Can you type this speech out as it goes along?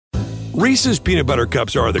Reese's peanut butter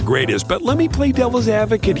cups are the greatest, but let me play devil's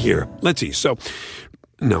advocate here. Let's see. So,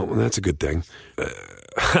 no, that's a good thing.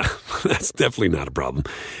 That's definitely not a problem.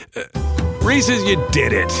 Reese's, you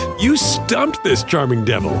did it. You stumped this charming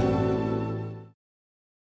devil.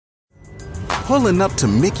 Pulling up to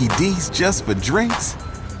Mickey D's just for drinks?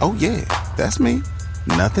 Oh yeah, that's me.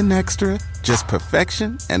 Nothing extra, just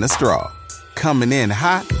perfection and a straw. Coming in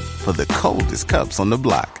hot for the coldest cups on the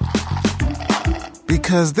block.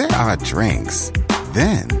 Because there are drinks.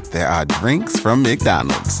 Then there are drinks from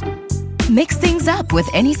McDonald's. Mix things up with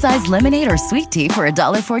any size lemonade or sweet tea for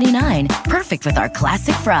 $1.49. Perfect with our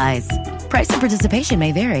classic fries. Price and participation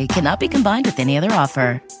may vary. Cannot be combined with any other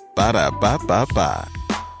offer. Ba-da-ba-ba-ba.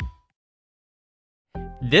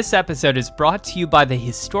 This episode is brought to you by the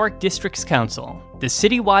Historic Districts Council, the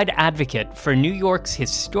citywide advocate for New York's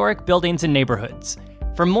historic buildings and neighborhoods.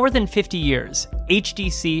 For more than 50 years,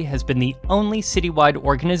 HDC has been the only citywide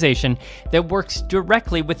organization that works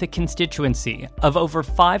directly with the constituency of over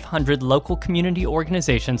 500 local community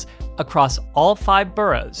organizations across all 5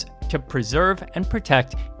 boroughs to preserve and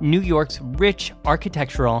protect New York's rich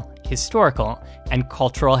architectural, historical, and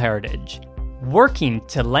cultural heritage. Working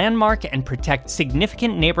to landmark and protect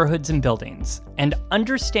significant neighborhoods and buildings, and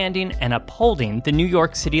understanding and upholding the New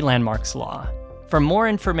York City Landmarks Law. For more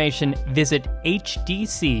information, visit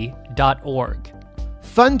hdc.org.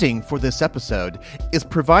 Funding for this episode is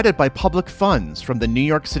provided by public funds from the New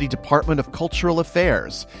York City Department of Cultural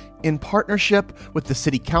Affairs in partnership with the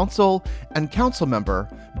City Council and council member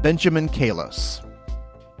Benjamin Kalos.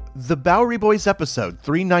 The Bowery Boys episode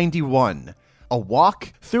 391, A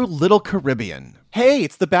Walk Through Little Caribbean. Hey,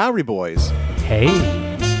 it's the Bowery Boys. Hey.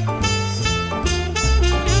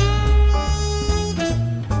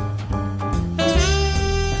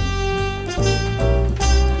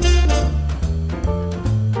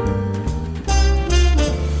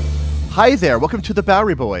 Hi there, welcome to the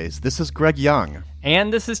Bowery Boys. This is Greg Young.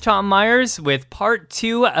 And this is Tom Myers with part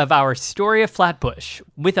 2 of our story of Flatbush,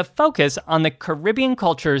 with a focus on the Caribbean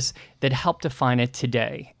cultures that help define it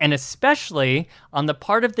today, and especially on the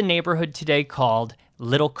part of the neighborhood today called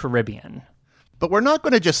Little Caribbean. But we're not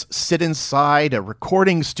going to just sit inside a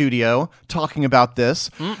recording studio talking about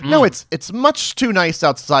this. No, it's much too nice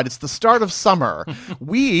outside. It's the start of summer.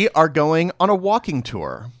 We are going on a walking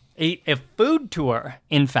tour. A food tour,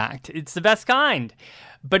 in fact. It's the best kind.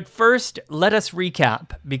 But first, let us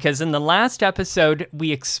recap, because in the last episode,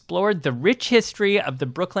 we explored the rich history of the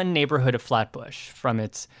Brooklyn neighborhood of Flatbush, from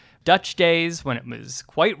its Dutch days when it was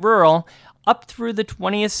quite rural, up through the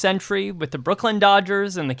 20th century with the Brooklyn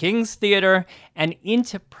Dodgers and the King's Theater, and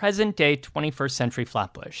into present-day 21st century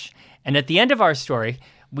Flatbush. And at the end of our story,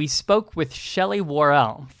 we spoke with Shelley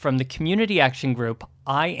Worrell from the community action group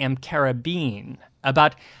I Am Caribbean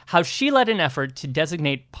about how she led an effort to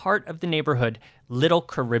designate part of the neighborhood Little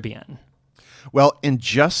Caribbean. Well, in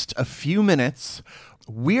just a few minutes,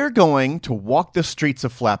 we're going to walk the streets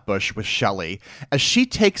of Flatbush with Shelley as she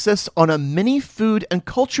takes us on a mini food and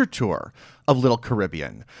culture tour of Little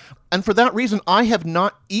Caribbean. And for that reason, I have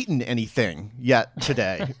not eaten anything yet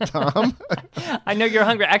today, Tom. I know you're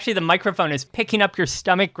hungry. Actually, the microphone is picking up your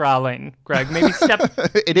stomach growling, Greg. Maybe step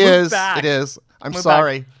It is. back. It is. I'm Move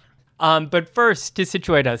sorry. back. But first, to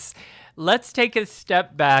situate us, let's take a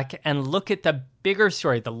step back and look at the bigger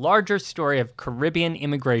story, the larger story of Caribbean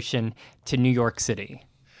immigration to New York City.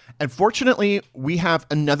 And fortunately, we have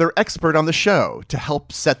another expert on the show to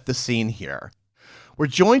help set the scene here. We're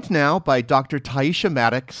joined now by Dr. Taisha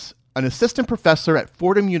Maddox, an assistant professor at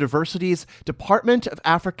Fordham University's Department of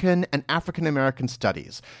African and African American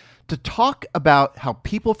Studies, to talk about how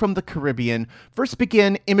people from the Caribbean first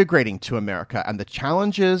began immigrating to America and the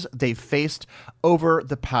challenges they faced over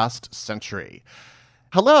the past century.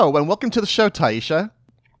 Hello, and welcome to the show, Taisha.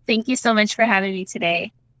 Thank you so much for having me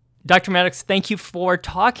today. Dr. Maddox, thank you for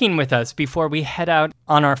talking with us before we head out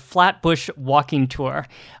on our Flatbush walking tour.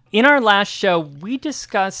 In our last show, we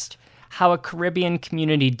discussed how a Caribbean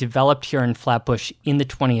community developed here in Flatbush in the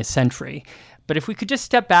 20th century. But if we could just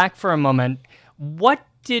step back for a moment, what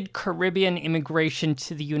did Caribbean immigration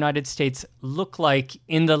to the United States look like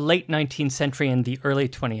in the late 19th century and the early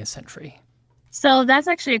 20th century? So that's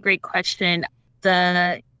actually a great question.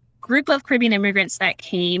 The group of Caribbean immigrants that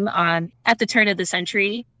came at the turn of the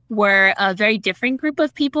century were a very different group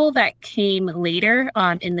of people that came later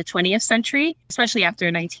in the 20th century, especially after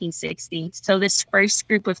 1960. So this first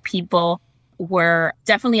group of people were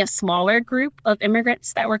definitely a smaller group of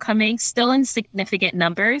immigrants that were coming, still in significant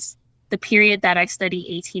numbers. The period that I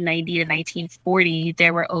studied, 1890 to 1940,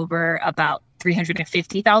 there were over about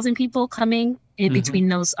 350,000 people coming in between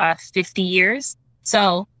those 50 years.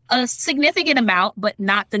 So A significant amount, but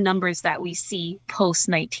not the numbers that we see post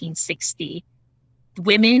 1960.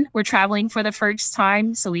 Women were traveling for the first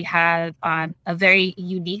time. So we have a very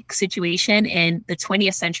unique situation in the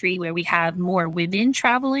 20th century where we have more women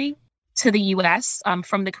traveling to the US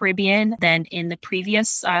from the Caribbean than in the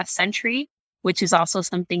previous century, which is also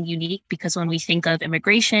something unique because when we think of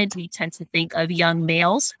immigration, we tend to think of young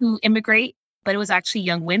males who immigrate, but it was actually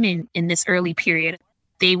young women in this early period.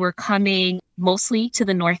 They were coming mostly to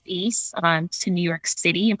the Northeast, to New York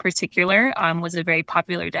City in particular, was a very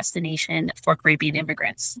popular destination for Caribbean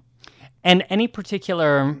immigrants. And any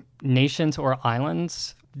particular nations or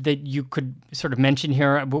islands that you could sort of mention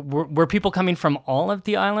here? Were people coming from all of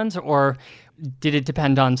the islands, or did it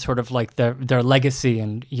depend on sort of like their legacy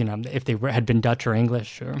and, if they had been Dutch or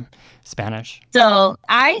English or Spanish? So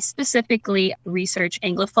I specifically research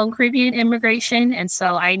Anglophone Caribbean immigration. And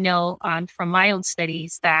so I know from my own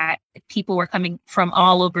studies that people were coming from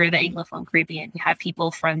all over the Anglophone Caribbean. You have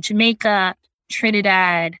people from Jamaica,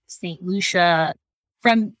 Trinidad, St. Lucia,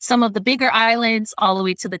 from some of the bigger islands all the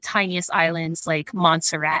way to the tiniest islands like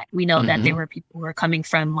Montserrat. We know that there were people who were coming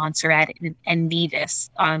from Montserrat and Nevis,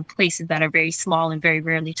 places that are very small and very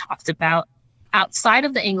rarely talked about. Outside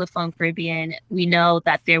of the Anglophone Caribbean, we know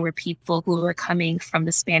that there were people who were coming from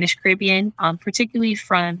the Spanish Caribbean, particularly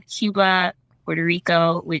from Cuba, Puerto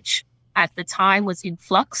Rico, which at the time was in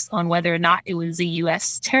flux on whether or not it was a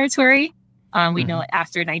U.S. territory. We know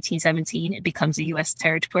after 1917, it becomes a U.S.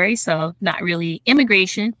 territory. So not really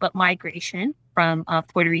immigration, but migration from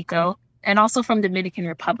Puerto Rico and also from Dominican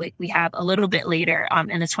Republic. We have a little bit later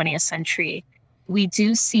in the 20th century. We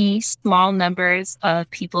do see small numbers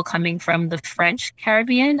of people coming from the French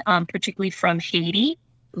Caribbean, particularly from Haiti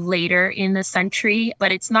later in the century.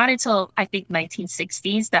 But it's not until, I think,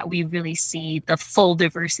 1960s that we really see the full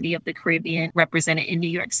diversity of the Caribbean represented in New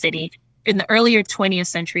York City. In the earlier 20th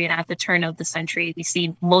century and at the turn of the century, we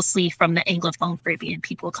see mostly from the Anglophone Caribbean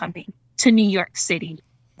people coming to New York City.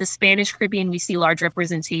 The Spanish Caribbean, we see large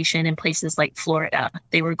representation in places like Florida.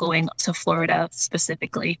 They were going to Florida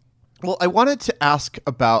specifically. Well, I wanted to ask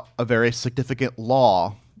about a very significant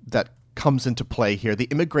law that comes into play here, the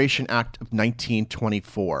Immigration Act of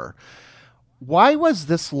 1924. Why was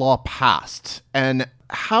this law passed? And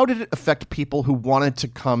how did it affect people who wanted to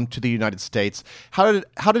come to the United States? How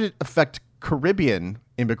did it affect Caribbean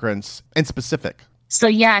immigrants in specific?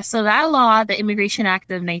 So that law, the Immigration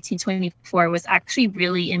Act of 1924, was actually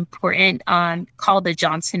really important, called the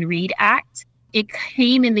Johnson-Reed Act. It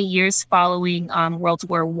came in the years following World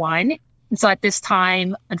War I. And so at this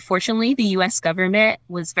time, unfortunately, the U.S. government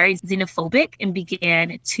was very xenophobic and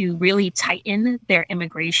began to really tighten their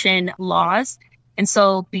immigration laws. And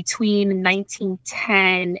so between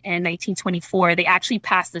 1910 and 1924, they actually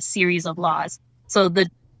passed a series of laws. So the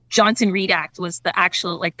Johnson-Reed Act was the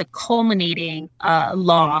actual, the culminating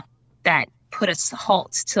law that put a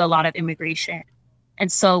halt to a lot of immigration. And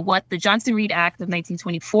so what the Johnson-Reed Act of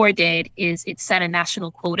 1924 did is it set a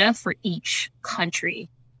national quota for each country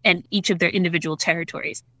and each of their individual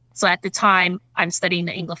territories. So at the time, I'm studying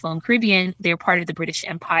the Anglophone Caribbean, they're part of the British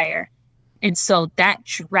Empire. And so that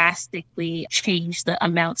drastically changed the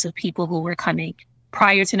amounts of people who were coming.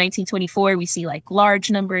 Prior to 1924, we see large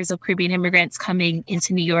numbers of Caribbean immigrants coming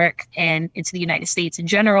into New York and into the United States in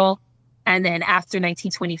general. And then after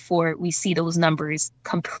 1924, we see those numbers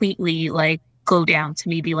completely go down to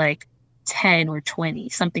maybe 10 or 20,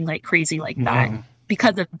 something crazy that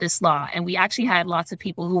because of this law. And we actually had lots of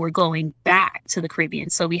people who were going back to the Caribbean.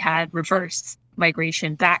 So we had reverse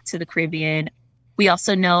migration back to the Caribbean. We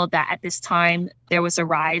also know that at this time, there was a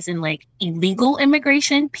rise in illegal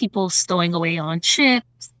immigration, people stowing away on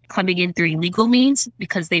ships, coming in through illegal means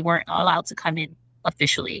because they weren't allowed to come in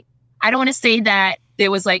officially. I don't want to say that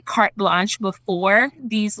there was carte blanche before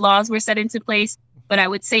these laws were set into place, but I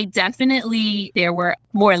would say definitely there were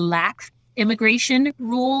more lax immigration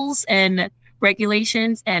rules and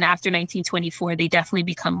regulations. And after 1924, they definitely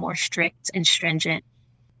become more strict and stringent.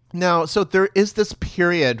 Now, so there is this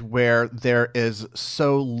period where there is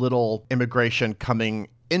so little immigration coming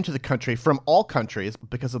into the country from all countries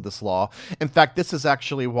because of this law. In fact, this is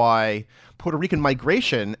actually why Puerto Rican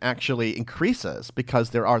migration actually increases, because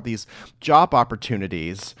there are these job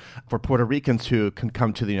opportunities for Puerto Ricans who can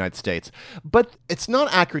come to the United States. But it's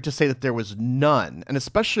not accurate to say that there was none, and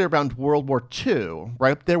especially around World War II,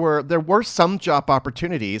 right? There were some job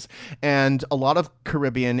opportunities, and a lot of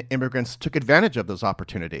Caribbean immigrants took advantage of those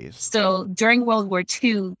opportunities. So during World War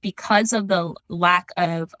II, because of the lack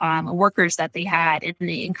of workers that they had and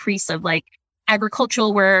the increase of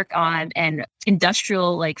agricultural work and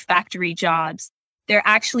industrial factory jobs, there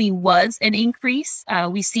actually was an increase.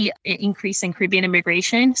 We see an increase in Caribbean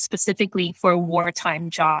immigration, specifically for wartime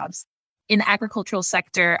jobs. In the agricultural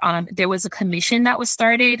sector, there was a commission that was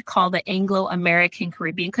started called the Anglo-American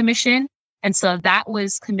Caribbean Commission. And so that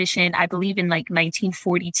was commissioned, I believe, in like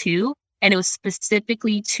 1942. And it was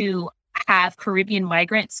specifically to have Caribbean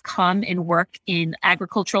migrants come and work in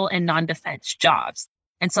agricultural and non-defense jobs.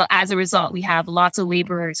 And so as a result, we have lots of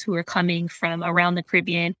laborers who are coming from around the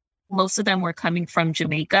Caribbean. Most of them were coming from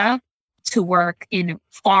Jamaica to work in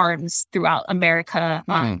farms throughout America,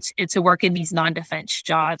 to work in these non-defense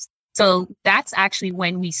jobs. So that's actually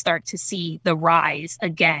when we start to see the rise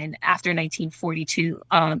again after 1942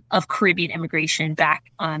 of Caribbean immigration back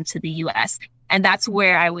to the U.S. And that's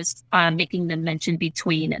where I was making the mention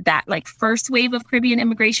between that like first wave of Caribbean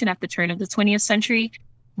immigration at the turn of the 20th century.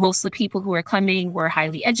 Most of the people who were coming were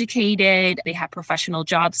highly educated. They had professional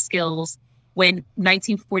job skills. When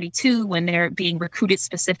 1942, when they're being recruited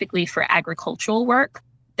specifically for agricultural work,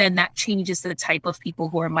 then that changes the type of people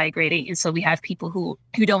who are migrating. And so we have people who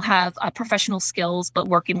don't have professional skills, but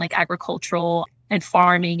working like agricultural and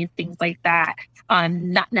farming and things like that,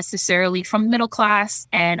 not necessarily from middle class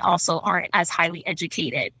and also aren't as highly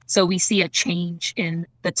educated. So we see a change in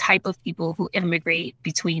the type of people who immigrate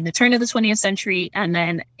between the turn of the 20th century and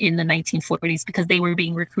then in the 1940s, because they were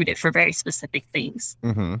being recruited for very specific things.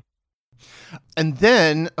 Mm-hmm. And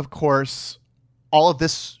then, of course, all of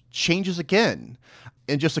this changes again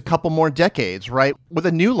in just a couple more decades, right? With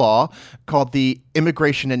a new law called the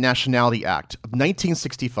Immigration and Nationality Act of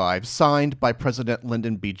 1965, signed by President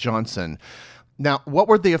Lyndon B. Johnson. Now, what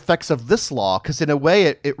were the effects of this law? Because in a way,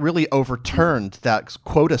 it really overturned that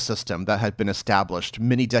quota system that had been established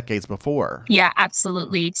many decades before. Yeah,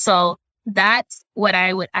 absolutely. So that's what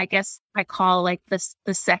I call like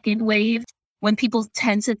the second wave. When people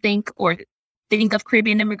tend to think of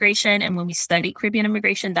Caribbean immigration, and when we study Caribbean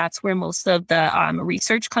immigration, that's where most of the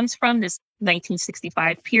research comes from, this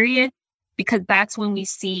 1965 period, because that's when we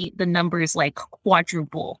see the numbers like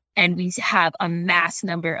quadruple, and we have a mass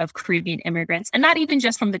number of Caribbean immigrants, and not even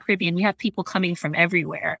just from the Caribbean. We have people coming from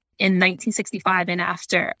everywhere in 1965 and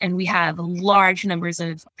after, and we have large numbers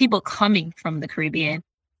of people coming from the Caribbean.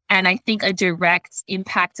 And I think a direct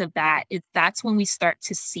impact of that is that's when we start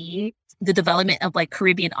to see the development of like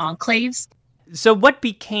Caribbean enclaves. So what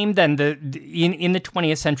became then in the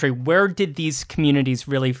 20th century? Where did these communities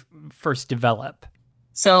really first develop?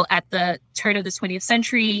 So at the turn of the 20th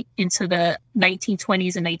century into the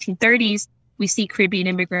 1920s and 1930s, we see Caribbean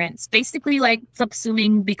immigrants basically like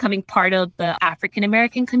subsuming, becoming part of the African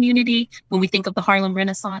American community. When we think of the Harlem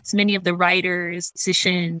Renaissance, many of the writers,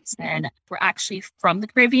 musicians, and were actually from the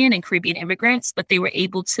Caribbean and Caribbean immigrants, but they were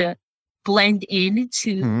able to blend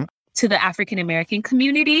into to the African American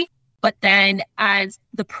community. But then as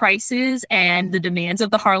the prices and the demands of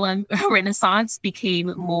the Harlem Renaissance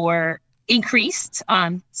became more increased,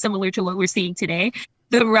 similar to what we're seeing today,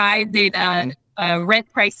 the rise in rent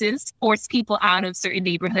prices forced people out of certain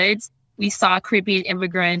neighborhoods. We saw Caribbean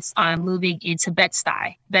immigrants moving into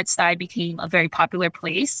Bed-Stuy. Bed-Stuy became a very popular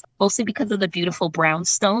place, mostly because of the beautiful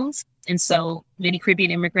brownstones. And so many Caribbean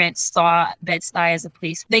immigrants saw Bed-Stuy as a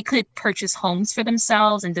place they could purchase homes for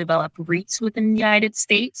themselves and develop roots within the United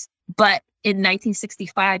States. But in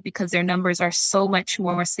 1965, because their numbers are so much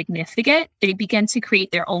more significant, they began to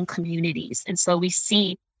create their own communities. And so we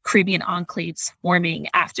see Caribbean enclaves forming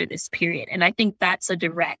after this period. And I think that's a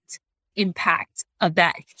direct impact of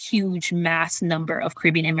that huge mass number of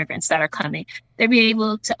Caribbean immigrants that are coming. They'll be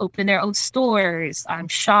able to open their own stores,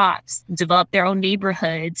 shops, develop their own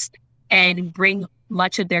neighborhoods, and bring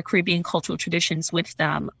much of their Caribbean cultural traditions with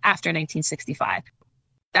them after 1965.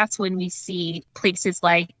 That's when we see places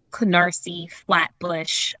like Canarsie,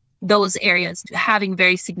 Flatbush, those areas having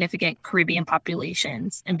very significant Caribbean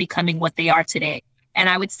populations and becoming what they are today. And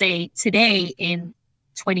I would say today in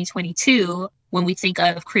 2022, when we think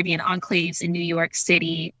of Caribbean enclaves in New York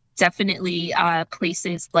City, definitely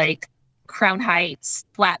places like Crown Heights,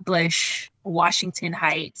 Flatbush, Washington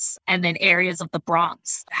Heights, and then areas of the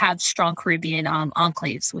Bronx have strong Caribbean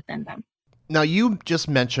enclaves within them. Now, you just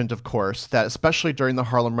mentioned, of course, that especially during the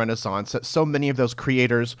Harlem Renaissance, that so many of those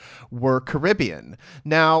creators were Caribbean.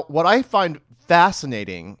 Now, what I find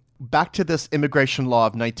fascinating, back to this immigration law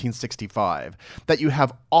of 1965, that you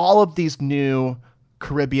have all of these new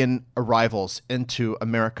Caribbean arrivals into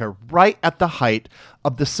America right at the height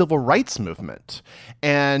of the civil rights movement.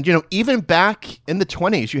 And, even back in the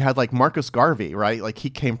 20s, you had like Marcus Garvey, right? Like he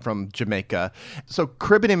came from Jamaica. So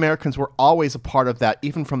Caribbean Americans were always a part of that,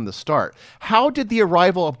 even from the start. How did the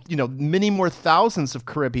arrival of, many more thousands of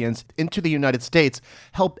Caribbeans into the United States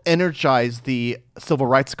help energize the civil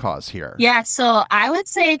rights cause here? Yeah, so I would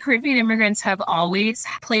say Caribbean immigrants have always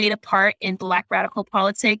played a part in Black radical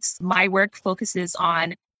politics. My work focuses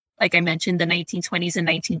on, like I mentioned, the 1920s and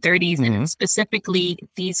 1930s, and specifically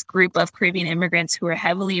these group of Caribbean immigrants who are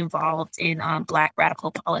heavily involved in Black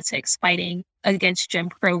radical politics, fighting against Jim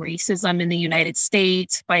Crow racism in the United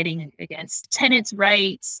States, fighting against tenants'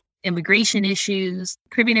 rights, immigration issues.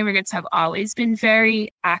 Caribbean immigrants have always been very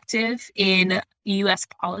active in U.S.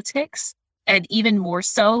 politics, and even more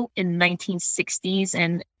so in the 1960s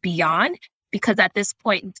and beyond, because at this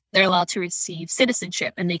point, they're allowed to receive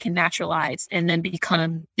citizenship and they can naturalize and then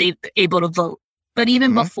become able to vote. But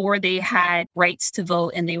even before they had rights to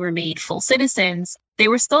vote and they were made full citizens, they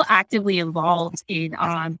were still actively involved in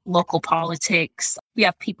local politics. We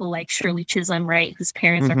have people like Shirley Chisholm, right, whose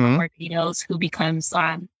parents are from Barbados, who becomes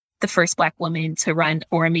the first Black woman to run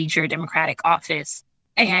for a major Democratic office.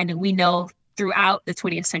 And we know throughout the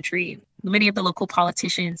 20th century, many of the local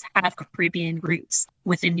politicians have Caribbean roots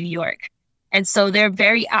within New York. And so they're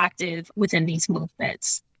very active within these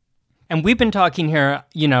movements. And we've been talking here,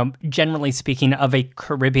 generally speaking, of a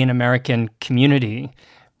Caribbean American community.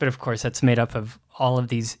 But of course, that's made up of all of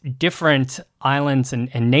these different islands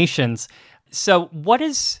and nations. So what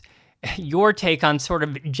is your take on sort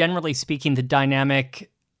of, generally speaking, the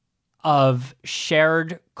dynamic of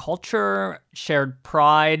shared culture, shared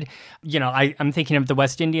pride? I'm thinking of the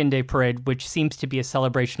West Indian Day Parade, which seems to be a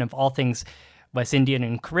celebration of all things West Indian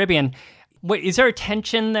and Caribbean. Is there a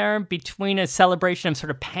tension there between a celebration of sort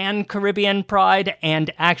of pan-Caribbean pride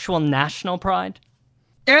and actual national pride?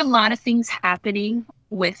 There are a lot of things happening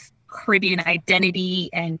with Caribbean identity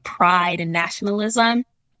and pride and nationalism.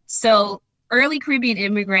 So early Caribbean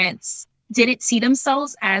immigrants didn't see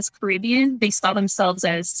themselves as Caribbean. They saw themselves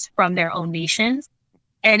as from their own nations.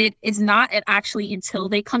 And it is not actually until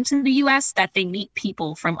they come to the U.S. that they meet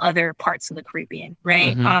people from other parts of the Caribbean,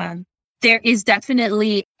 right? There is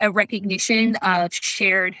definitely a recognition of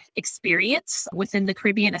shared experience within the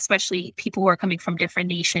Caribbean, especially people who are coming from different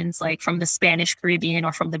nations, like from the Spanish Caribbean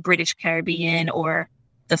or from the British Caribbean or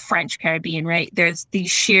the French Caribbean, right? There's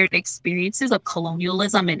these shared experiences of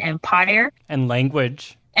colonialism and empire. And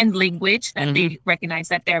language. That they recognize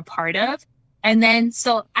that they're a part of. And then,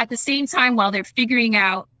 so at the same time, while they're figuring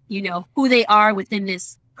out, who they are within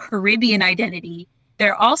this Caribbean identity,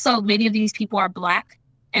 they're also, many of these people are Black.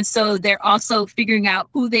 And so they're also figuring out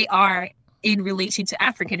who they are in relation to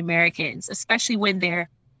African Americans, especially when they're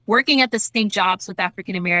working at the same jobs with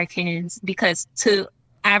African Americans, because to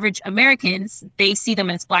average Americans, they see them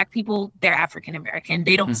as Black people, they're African American.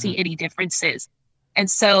 They don't see any differences. And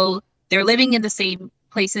so they're living in the same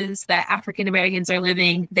places that African Americans are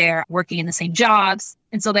living. They're working in the same jobs.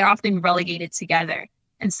 And so they're often relegated together.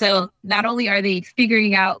 And so not only are they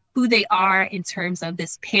figuring out who they are in terms of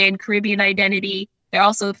this pan-Caribbean identity, they're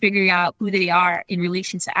also figuring out who they are in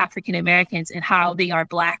relation to African Americans and how they are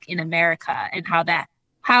Black in America and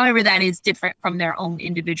however that is different from their own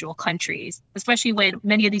individual countries, especially when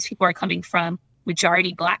many of these people are coming from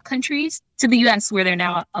majority Black countries to the US where they're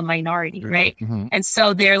now a minority, right? And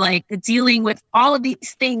so they're like dealing with all of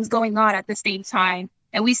these things going on at the same time.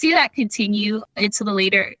 And we see that continue into the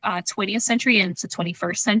later 20th century and into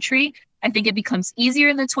 21st century. I think it becomes easier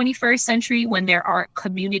in the 21st century when there are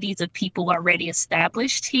communities of people already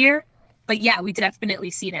established here. But yeah, we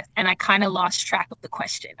definitely see that. And I kind of lost track of the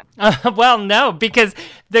question. Well, no, because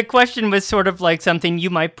the question was sort of like something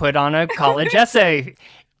you might put on a college essay.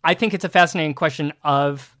 I think it's a fascinating question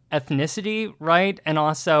of ethnicity, right? And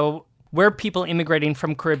also where people immigrating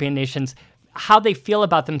from Caribbean nations, how they feel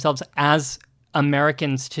about themselves as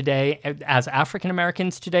Americans today, as African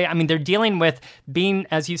Americans today. I mean, they're dealing with being,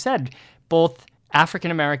 as you said, both African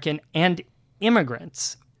American and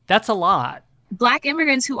immigrants. That's a lot. Black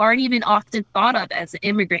immigrants who aren't even often thought of as an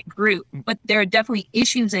immigrant group, but there are definitely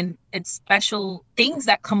issues and special things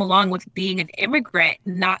that come along with being an immigrant,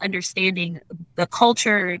 not understanding the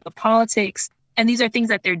culture, the politics. And these are things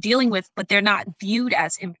that they're dealing with, but they're not viewed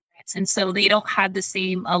as immigrants. And so they don't have the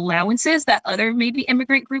same allowances that other maybe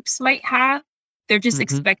immigrant groups might have. They're just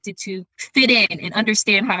expected to fit in and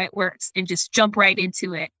understand how it works and just jump right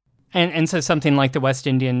into it. And so something like the West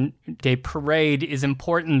Indian Day Parade is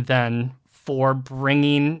important then for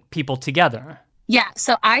bringing people together. Yeah,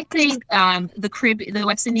 so I think the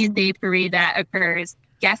West Indian Day Parade that occurs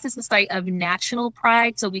guess it's a site of national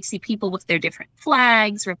pride. So we see people with their different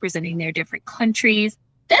flags representing their different countries.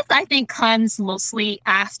 This, I think, comes mostly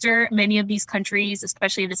after many of these countries,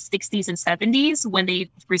 especially in the 60s and 70s, when they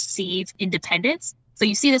received independence. So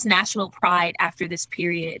you see this national pride after this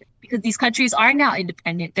period because these countries are now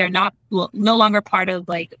independent. They're not no longer part of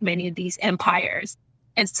like many of these empires.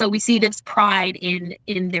 And so we see this pride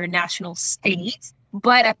in their national state.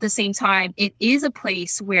 But at the same time, it is a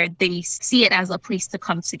place where they see it as a place to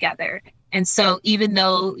come together. And so even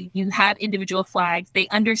though you have individual flags, they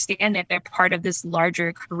understand that they're part of this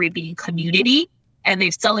larger Caribbean community and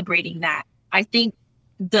they're celebrating that. I think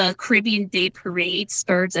the Caribbean Day Parade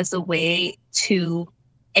serves as a way to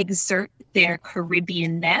exert their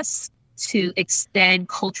Caribbean-ness, to extend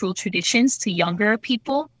cultural traditions to younger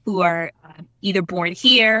people who are either born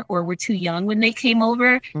here or were too young when they came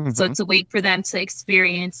over. Mm-hmm. So it's a way for them to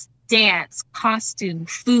experience dance, costume,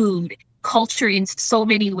 food, culture in so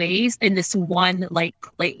many ways in this one like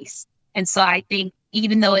place. And so I think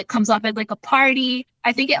even though it comes off as like a party,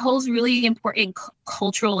 I think it holds really important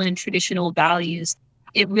cultural and traditional values.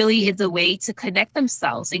 It really is a way to connect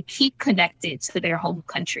themselves and keep connected to their home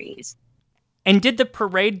countries. And did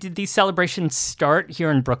these celebrations start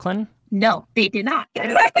here in Brooklyn? No, they did not.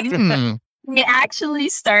 They actually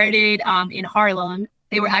started in Harlem.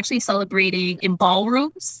 They were actually celebrating in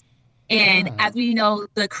ballrooms. And as we know,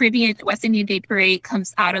 the Caribbean West Indian Day Parade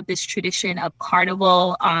comes out of this tradition of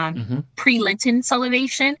carnival pre-Lenten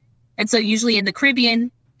celebration. And so usually in the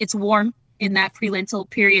Caribbean, it's warm in that pre-Lenten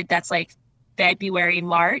period. That's like February,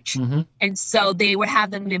 March. Mm-hmm. And so they would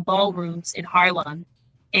have them in ballrooms in Harlem.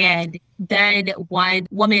 And then one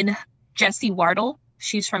woman, Jessie Wardle,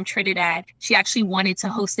 she's from Trinidad. She actually wanted to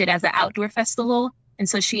host it as an outdoor festival. And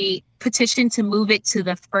so she petitioned to move it to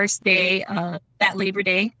the first day of that Labor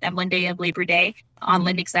Day, that Monday of Labor Day on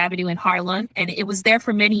Lenox Avenue in Harlem. And it was there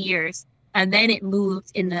for many years. And then it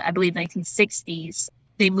moved in the, I believe, 1960s.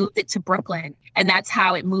 They moved it to Brooklyn. And that's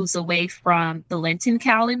how it moves away from the Lenten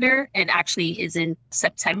calendar and actually is in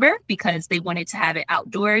September because they wanted to have it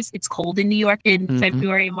outdoors. It's cold in New York in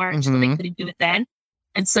February and March, so they couldn't do it then.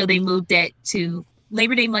 And so they moved it to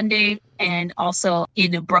Labor Day Monday and also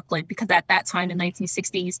in Brooklyn because at that time in the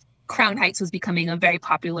 1960s, Crown Heights was becoming a very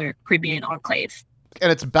popular Caribbean enclave.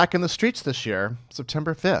 And it's back in the streets this year,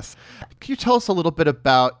 September 5th. Can you tell us a little bit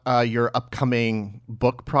about your upcoming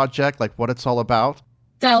book project, like what it's all about?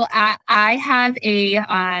 So I have a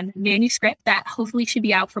manuscript that hopefully should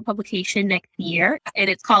be out for publication next year.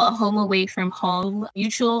 And it's called A Home Away from Home,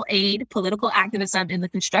 Mutual Aid, Political Activism in the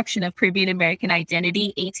Construction of Caribbean American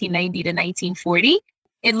Identity, 1890 to 1940.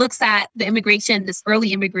 It looks at the immigration, this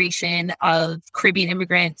early immigration of Caribbean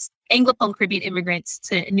immigrants, Anglophone Caribbean immigrants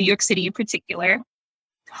to New York City in particular,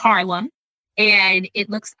 Harlem. And it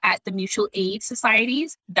looks at the mutual aid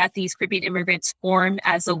societies that these Caribbean immigrants form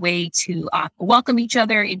as a way to welcome each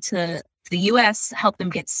other into the U.S., help them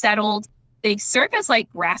get settled. They serve as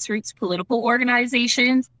like grassroots political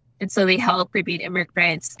organizations. And so they help Caribbean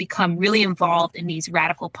immigrants become really involved in these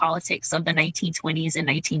radical politics of the 1920s and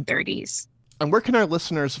 1930s. And where can our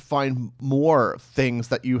listeners find more things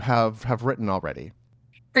that you have written already?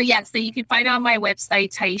 So you can find it on my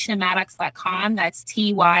website, TaishaMaddox.com. That's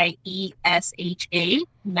TYESHA,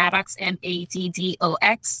 Maddox, MADDOX.com.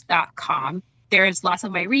 There's lots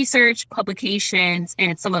of my research, publications,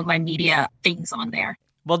 and some of my media things on there.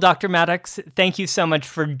 Well, Dr. Maddox, thank you so much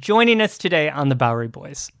for joining us today on the Bowery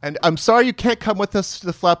Boys. And I'm sorry you can't come with us to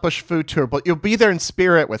the Flatbush Food Tour, but you'll be there in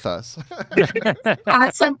spirit with us.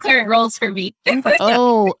 Some current roles for me.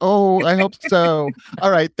 Oh, I hope so.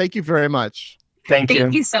 All right. Thank you very much. Thank you.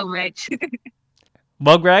 Thank you so much.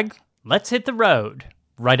 Well, Greg, let's hit the road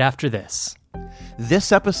right after this.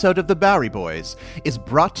 This episode of the Bowery Boys is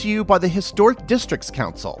brought to you by the Historic Districts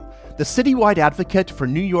Council, the citywide advocate for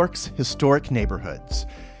New York's historic neighborhoods.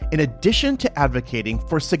 In addition to advocating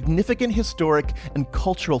for significant historic and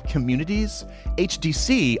cultural communities,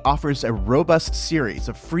 HDC offers a robust series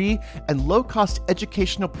of free and low-cost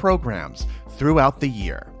educational programs throughout the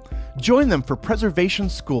year. Join them for preservation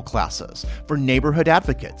school classes for neighborhood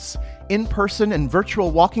advocates, in-person and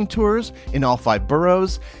virtual walking tours in all 5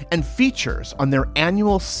 boroughs, and features on their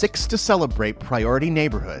annual Six to Celebrate priority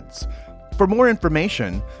neighborhoods. For more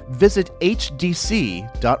information, visit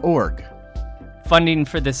hdc.org. Funding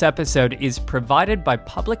for this episode is provided by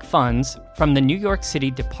public funds from the New York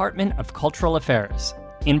City Department of Cultural Affairs,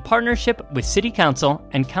 in partnership with City Council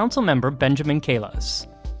and Council member Benjamin Kalos.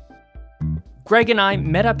 Greg and I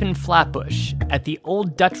met up in Flatbush at the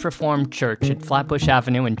old Dutch Reformed Church at Flatbush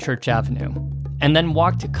Avenue and Church Avenue, and then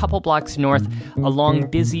walked a couple blocks north along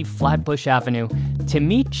busy Flatbush Avenue to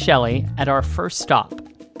meet Shelley at our first stop,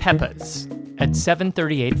 Peppa's at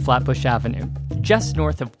 738 Flatbush Avenue, just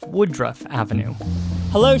north of Woodruff Avenue.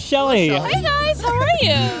 Hello, Shelley. Hey guys, how are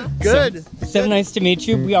you? Good. So nice to meet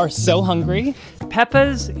you. We are so hungry.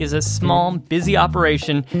 Peppa's is a small, busy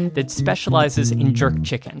operation that specializes in jerk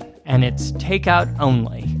chicken, and it's takeout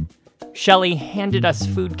only. Shelley handed us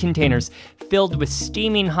food containers filled with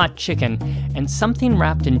steaming hot chicken and something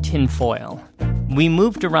wrapped in tin foil. We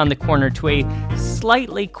moved around the corner to a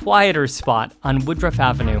slightly quieter spot on Woodruff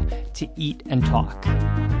Avenue to eat and talk.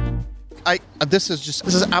 This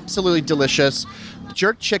is absolutely delicious.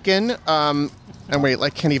 Jerk chicken, and wait, I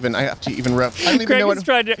have to even rep. I don't even know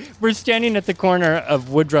what. We're standing at the corner of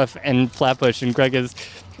Woodruff and Flatbush, and Greg is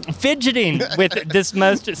fidgeting with this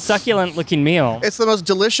most succulent-looking meal. It's the most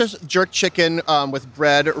delicious jerk chicken with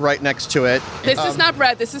bread right next to it. This is not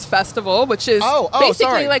bread, this is Festival, which is basically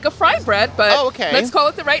basically like a fried bread, but okay. Let's call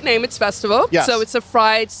it the right name. It's Festival. Yes. So it's a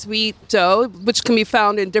fried sweet dough, which can be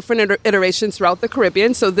found in different iterations throughout the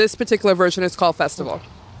Caribbean. So this particular version is called Festival.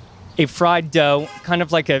 A fried dough, kind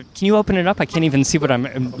of like a... Can you open it up? I can't even see what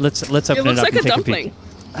I'm... Let's open it up and take a peek. It looks like a dumpling.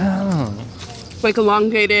 Oh. Like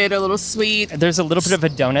elongated, a little sweet. There's a little bit of a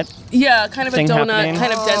donut. Yeah, kind of a donut, happening.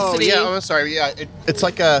 kind of density. Yeah, I'm sorry. Yeah, it's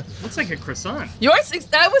like a... Looks like a croissant. Yours,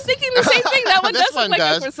 I was thinking the same thing. That one This does look one like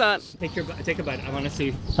does. a croissant. Take a bite. I want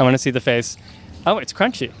to see the face. Oh, it's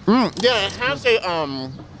crunchy. Yeah, it has a,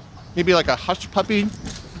 maybe like a hush puppy. It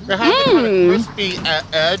has a kind of crispy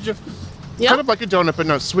edge. Yep. Kind of like a donut, but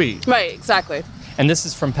not sweet. Right, exactly. And this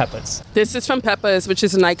is from Peppa's. This is from Peppa's, which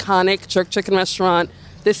is an iconic jerk chicken restaurant.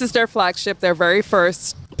 This is their flagship, their very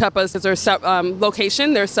first. Peppa's is their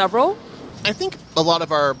location. There are several. I think a lot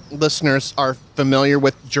of our listeners are familiar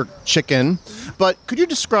with jerk chicken, but could you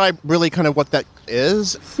describe really kind of what that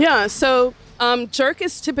is? Yeah, so jerk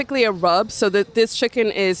is typically a rub, so that this chicken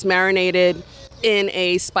is marinated in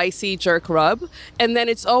a spicy jerk rub, and then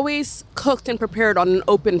it's always cooked and prepared on an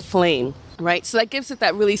open flame, right? So that gives it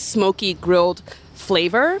that really smoky grilled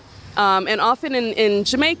flavor. And often in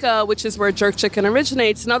Jamaica, which is where jerk chicken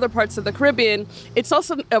originates, and other parts of the Caribbean, it's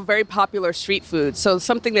also a very popular street food. So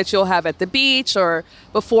something that you'll have at the beach or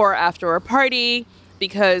before or after a party,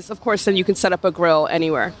 because, of course, then you can set up a grill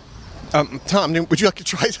anywhere. Tom, would you like to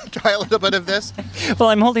try a little bit of this? Well,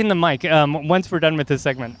 I'm holding the mic. Once we're done with this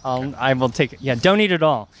segment, I will take it. Yeah, don't eat it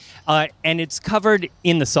all. And it's covered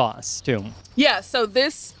in the sauce, too. Yeah, so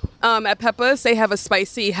this, at Peppa's, they have a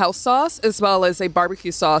spicy house sauce as well as a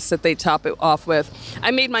barbecue sauce that they top it off with.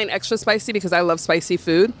 I made mine extra spicy because I love spicy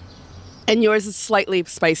food. And yours is slightly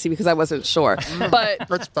spicy because I wasn't sure. But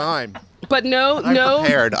That's fine. But I'm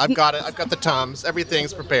prepared. I've got it. I've got the Toms.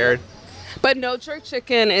 Everything's prepared. But no, jerk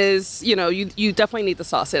chicken is, you definitely need the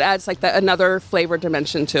sauce. It adds like another flavor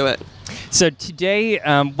dimension to it. So today,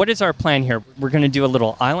 what is our plan here? We're going to do a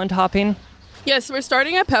little island hopping. Yes, we're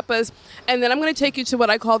starting at Peppa's, and then I'm going to take you to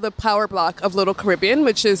what I call the power block of Little Caribbean,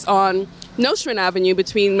 which is on Nostrand Avenue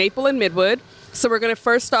between Maple and Midwood. So we're going to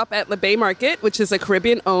first stop at La Bay Market, which is a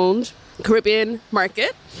Caribbean-owned Caribbean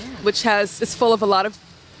market, which is full of a lot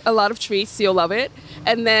of treats. You'll love it.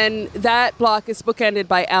 And then that block is bookended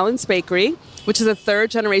by Allen's Bakery, which is a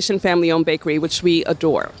third-generation family-owned bakery, which we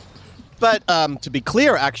adore. But to be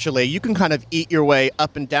clear, actually, you can kind of eat your way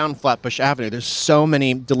up and down Flatbush Avenue. There's so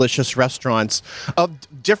many delicious restaurants of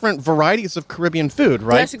different varieties of Caribbean food,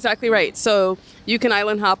 right? That's exactly right. So you can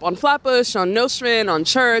island hop on Flatbush, on Nostrand, on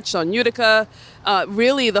Church, on Utica.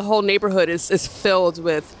 Really, the whole neighborhood is filled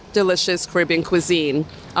with delicious Caribbean cuisine.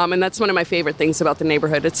 And that's one of my favorite things about the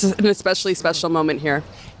neighborhood. It's an especially special moment here.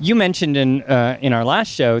 You mentioned in our last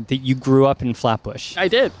show that you grew up in Flatbush. I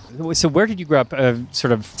did. So where did you grow up,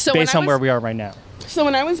 based on where we are right now? So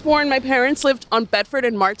when I was born, my parents lived on Bedford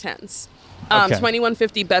and Martens.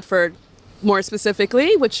 2150 Bedford, more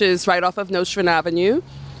specifically, which is right off of Nostrand Avenue.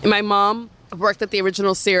 And my mom worked at the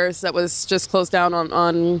original Sears that was just closed down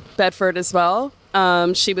on Bedford as well.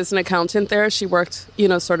 She was an accountant there. She worked,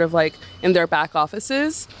 sort of like in their back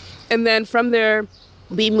offices. And then from there,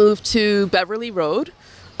 we moved to Beverly Road,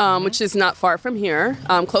 which is not far from here,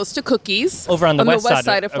 close to Cookies. Over on the west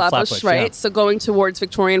side of Flatbush, right? Yeah. So going towards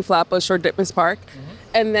Victorian Flatbush or Ditmas Park.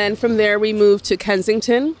 And then from there, we moved to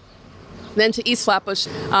Kensington, then to East Flatbush.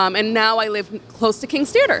 And now I live close to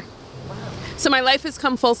King's Theater. So my life has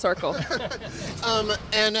come full circle.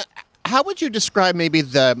 And how would you describe maybe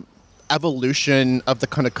the evolution of the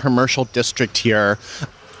kind of commercial district here?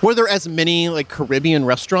 Were there as many like Caribbean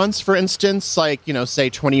restaurants, for instance, like, say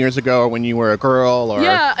 20 years ago when you were a girl? Or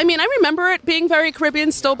Yeah, I mean, I remember it being very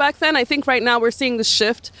Caribbean still back then. I think right now we're seeing the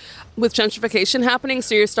shift with gentrification happening.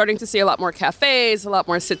 So you're starting to see a lot more cafes, a lot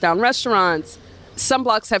more sit-down restaurants. Some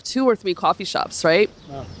blocks have 2 or 3 coffee shops, right?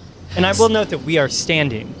 Wow. And I will note that we are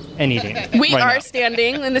standing and eating. We right are now.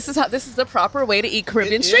 standing, and this is the proper way to eat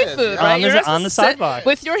Caribbean street food, yeah. right? On the- You're supposed on the to sit sidewalk.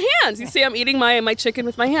 with your hands. You see, I'm eating my chicken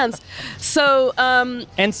with my hands. So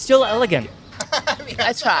And still elegant.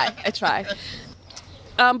 I try.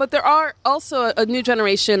 But there are also a new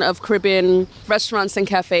generation of Caribbean restaurants and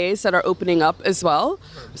cafes that are opening up as well.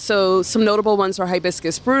 So some notable ones are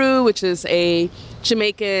Hibiscus Brew, which is a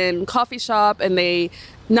Jamaican coffee shop, and they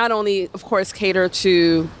not only, of course, cater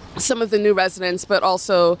to some of the new residents, but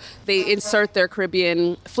also they insert their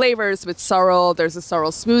Caribbean flavors with sorrel. There's a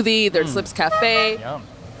sorrel smoothie, there's Lips Cafe. Yum.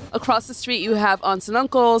 Across the street, you have Aunts and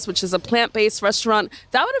Uncles, which is a plant-based restaurant.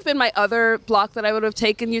 That would have been my other block that I would have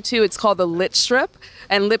taken you to. It's called the Lit Strip,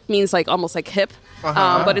 and lip means like almost like hip,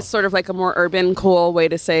 but it's sort of like a more urban, cool way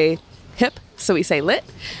to say hip. So we say lit,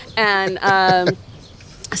 and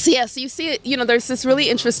so you see it. You know, there's this really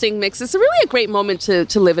interesting mix. It's really a great moment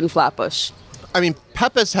to live in Flatbush. I mean,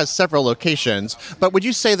 Peppa's has several locations, but would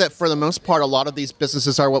you say that for the most part, a lot of these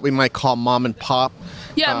businesses are what we might call mom and pop?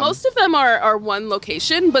 Yeah, most of them are one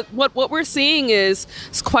location, but what we're seeing is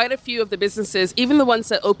quite a few of the businesses, even the ones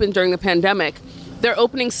that opened during the pandemic, they're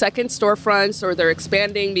opening second storefronts or they're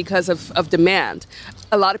expanding because of demand.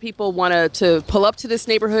 A lot of people want to pull up to this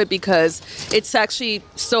neighborhood because it's actually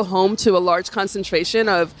still home to a large concentration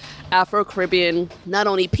of Afro-Caribbean, not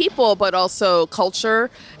only people, but also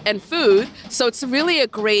culture and food. So it's really a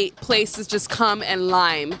great place to just come and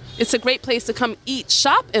lime. It's a great place to come eat,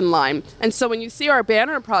 shop, and lime. And so when you see our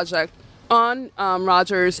banner project on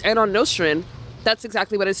Rogers and on Nostrand, that's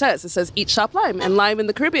exactly what it says. It says eat, shop, lime. And lime in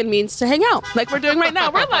the Caribbean means to hang out, like we're doing right now.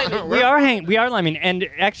 We're liming. We are liming. And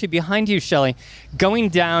actually behind you, Shelley, going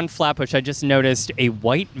down Flatbush, I just noticed a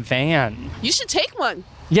white van. You should take one.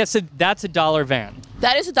 Yeah, so that's a $1 van.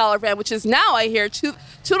 That is a $1 van, which is now, I hear,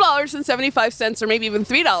 $2.75 or maybe even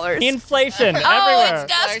 $3. Inflation Oh, everywhere.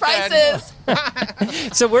 it's gas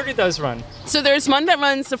prices. So where do those run? So there's one that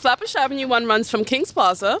runs to Flatbush Avenue. One runs from Kings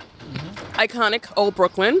Plaza, iconic old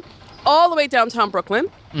Brooklyn, all the way downtown Brooklyn.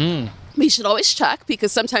 We should always check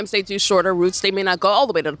because sometimes they do shorter routes. They may not go all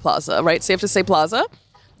the way to the plaza, right? So you have to say plaza.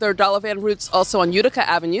 There are dollar van routes also on Utica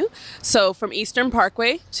Avenue, so from Eastern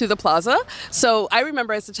Parkway to the plaza. So I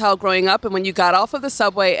remember as a child growing up, and when you got off of the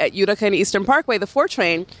subway at Utica and Eastern Parkway, the 4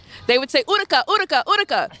 train, they would say Utica, Utica,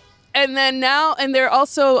 Utica. And then now, and there are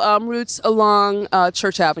also routes along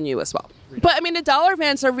Church Avenue as well. But I mean, the dollar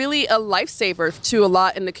vans are really a lifesaver to a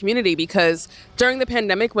lot in the community because during the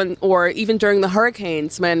pandemic or even during the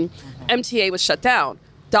hurricanes when MTA was shut down,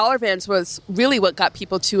 dollar vans was really what got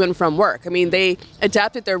people to and from work. I mean, they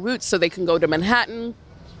adapted their routes so they can go to Manhattan.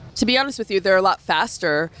 To be honest with you, they're a lot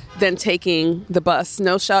faster than taking the bus.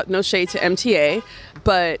 No shade to MTA,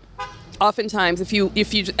 but oftentimes if you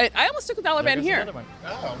I almost took a dollar van here.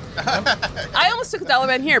 I almost took a dollar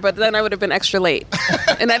van here, but then I would have been extra late,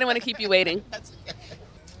 and I didn't want to keep you waiting.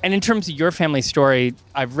 And in terms of your family story,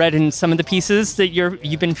 I've read in some of the pieces that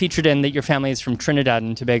you've been featured in that your family is from Trinidad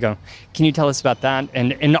and Tobago. Can you tell us about that?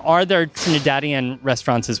 And are there Trinidadian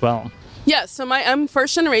restaurants as well? Yeah, so I'm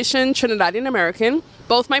first generation Trinidadian American.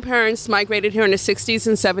 Both my parents migrated here in the 60s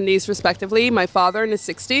and 70s respectively. My father in the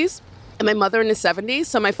 60s. And my mother in the 70s.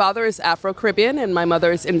 So my father is Afro-Caribbean and my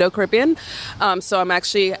mother is Indo-Caribbean. So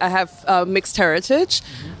I have mixed heritage.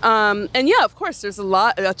 And yeah, of course, there's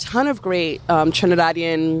a ton of great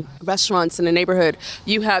Trinidadian restaurants in the neighborhood.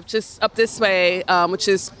 You have just up this way, which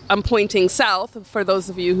is, I'm pointing south for those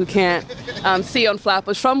of you who can't see on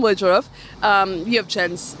Flatbush from Woodruff. You have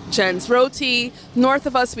Jen's Roti. North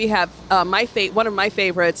of us, we have one of my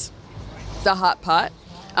favorites, the Hot Pot.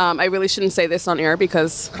 I really shouldn't say this on air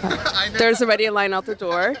because there's already a line out the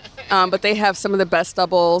door. But they have some of the best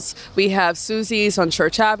doubles. We have Susie's on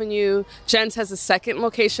Church Avenue. Jen's has a second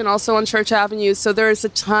location also on Church Avenue. So there's a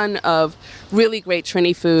ton of really great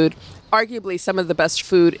Trini food. Arguably some of the best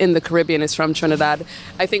food in the Caribbean is from Trinidad.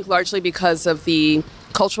 I think largely because of the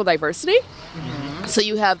cultural diversity. So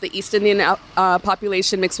you have the East Indian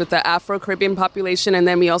population mixed with the Afro-Caribbean population, and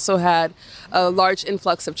then we also had a large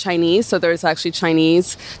influx of Chinese. So there's actually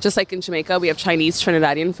Chinese, just like in Jamaica, we have Chinese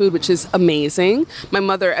Trinidadian food, which is amazing. My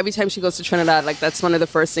mother, every time she goes to Trinidad, that's one of the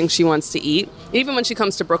first things she wants to eat, even when she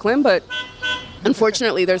comes to Brooklyn. But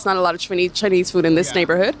unfortunately, there's not a lot of Chinese food in this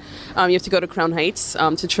neighborhood. You have to go to Crown Heights,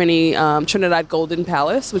 to Trinidad Golden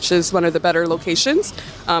Palace, which is one of the better locations.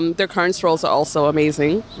 Their currants rolls are also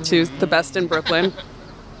amazing, too, the best in Brooklyn.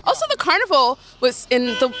 Also, the carnival was in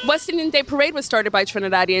the West Indian Day Parade was started by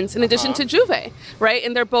Trinidadians in addition to Juve, right?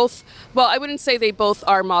 And they're both, well, I wouldn't say they both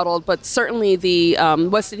are modeled, but certainly the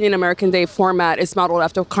West Indian American Day format is modeled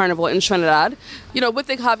after Carnival in Trinidad, with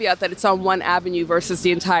the caveat that it's on one avenue versus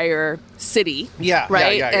the entire city,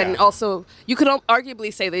 right? And also, you could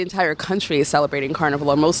arguably say the entire country is celebrating Carnival,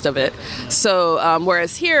 or most of it. So,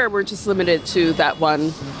 whereas here, we're just limited to that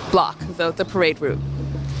one block, the parade route.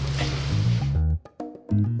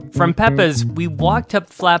 From Peppa's, we walked up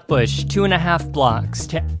Flatbush 2.5 blocks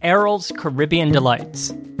to Errol's Caribbean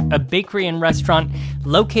Delights, a bakery and restaurant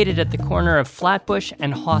located at the corner of Flatbush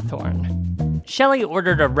and Hawthorne. Shelley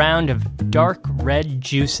ordered a round of dark red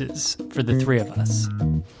juices for the three of us.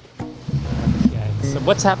 Okay, so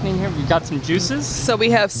what's happening here? We've got some juices? So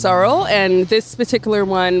we have sorrel, and this particular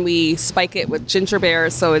one, we spike it with ginger beer,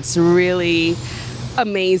 so it's really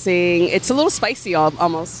amazing. It's a little spicy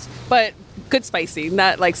almost, but good spicy,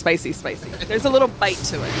 not like spicy. There's a little bite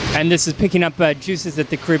to it. And this is picking up juices at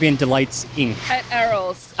the Caribbean Delights Inc. At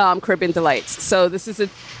Errol's Caribbean Delights. So this is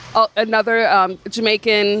another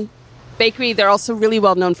Jamaican bakery. They're also really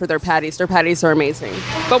well known for their patties. Their patties are amazing.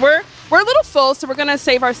 But we're a little full, so we're going to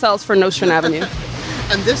save ourselves for Nostrand Avenue.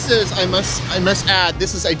 And this is, I must add,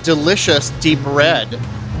 this is a delicious deep red,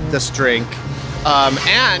 this drink.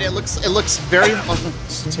 And it looks very, I'll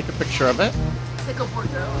just take a picture of it. It's like a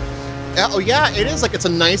Bordeaux. Oh yeah, it is like it's a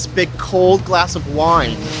nice big cold glass of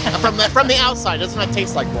wine. From the outside, it does not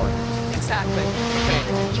taste like wine. Exactly.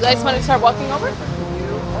 Okay. You guys want to start walking over?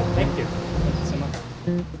 Thank you. Thank you so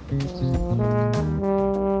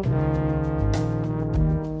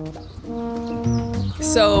much.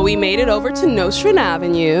 So we made it over to Nostrand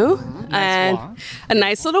Avenue. And a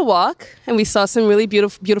nice little walk, and we saw some really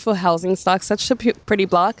beautiful housing stock, such a pretty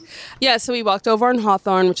block. Yeah, so we walked over on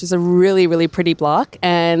Hawthorne, which is a really, really pretty block,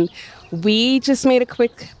 and we just made a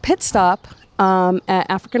quick pit stop at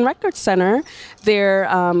African Records Center. They're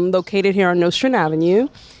located here on Nostrand Avenue,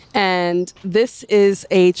 and this is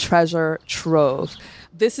a treasure trove.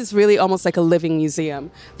 This is really almost like a living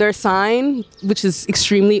museum. Their sign, which is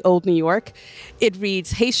extremely old New York, it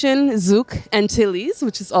reads Haitian, Zouk, Antilles,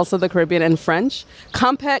 which is also the Caribbean and French,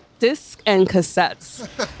 compact disc, and cassettes.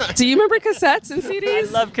 Do you remember cassettes and CDs?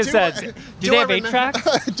 I love cassettes. Do they have 8-track?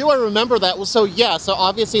 Do I remember that? Well, so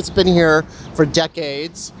obviously it's been here for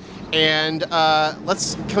decades. And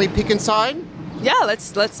can we peek inside? Yeah,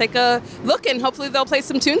 let's take a look, and hopefully they'll play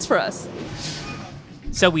some tunes for us.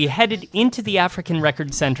 So we headed into the African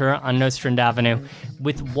Record Center on Nostrand Avenue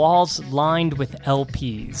with walls lined with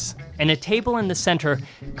LPs and a table in the center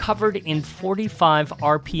covered in 45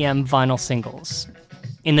 RPM vinyl singles.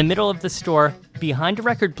 In the middle of the store, behind a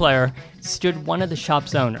record player, stood one of the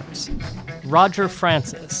shop's owners, Roger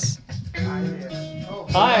Francis.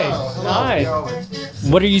 Hi.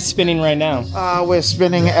 What are you spinning right now? We're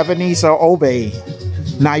spinning Ebenezer Obey,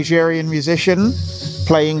 Nigerian musician,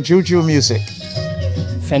 playing juju music.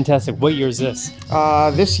 Fantastic. What year is this?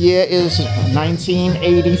 This year is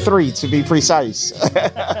 1983, to be precise.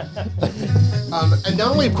 And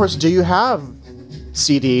not only, of course, do you have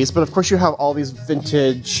CDs, but of course you have all these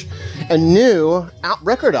vintage and new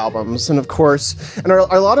record albums. And of course, are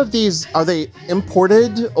a lot of these, are they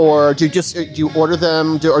imported, or do you order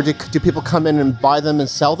them, or do people come in and buy them and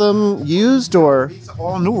sell them used, or? These are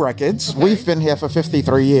all new records. Okay. We've been here for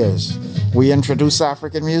 53 years. We introduced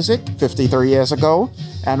African music 53 years ago,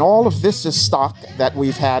 and all of this is stock that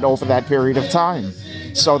we've had over that period of time.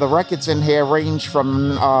 So the records in here range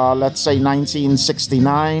from, let's say,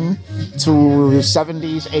 1969 to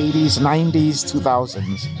 70s, 80s, 90s,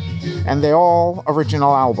 2000s. And they're all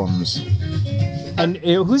original albums. And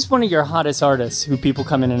who's one of your hottest artists who people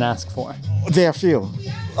come in and ask for? There are a few.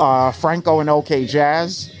 Franco and OK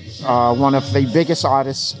Jazz, one of the biggest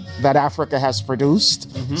artists that Africa has produced.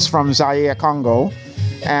 Mm-hmm. It's from Zaire, Congo.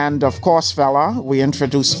 And of course, Fela. We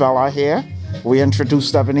introduced Fela here. We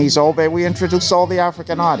introduced Ebenezer Obey. We introduced all the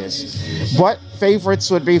African artists. But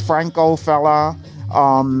favorites would be Franco, Fela,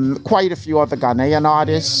 quite a few other Ghanaian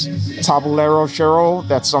artists, Tabulero Shiro,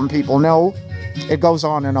 that some people know. It goes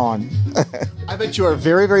on and on. I bet you are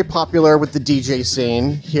very, very popular with the DJ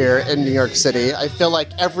scene here in New York City. I feel like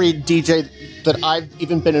every DJ that I've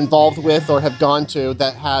even been involved with or have gone to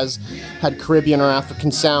that has had Caribbean or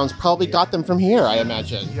African sounds probably got them from here, I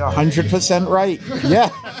imagine. You're 100% right.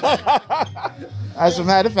 Yeah. As a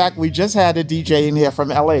matter of fact, we just had a DJ in here from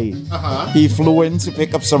LA. Uh-huh. He flew in to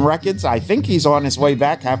pick up some records. I think he's on his way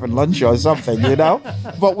back having lunch or something, you know?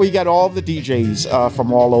 But we get all the DJs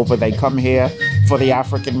from all over. They come here for the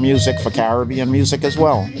African music, for Caribbean music as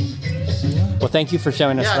well. Well, thank you for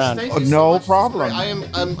showing us around. Thank you No much. problem.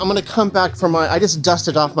 I'm going to come back from I just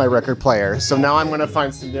dusted off my record player, so now I'm going to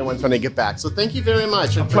find some new ones when I get back. So thank you very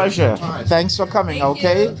much. Pleasure. Thanks for coming,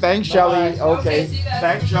 okay? Thanks, Shelley. Okay.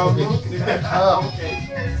 Thanks, Shelley.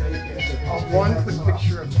 One quick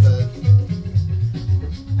picture of the...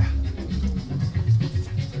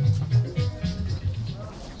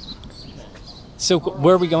 So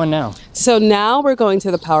where are we going now? So now we're going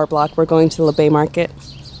to the Power Block. We're going to La Bay Market.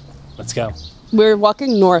 Let's go. We're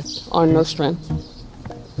walking north on Nostrand.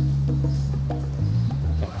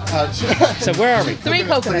 So where are we? 3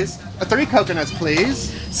 coconuts. 3 coconuts,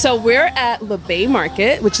 please. So we're at La Bay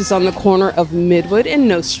Market, which is on the corner of Midwood and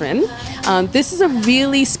Nostrand. This is a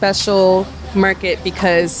really special market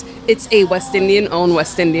because it's a West Indian-owned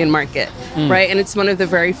West Indian market, right? And it's one of the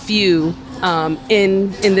very few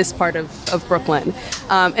in this part of Brooklyn.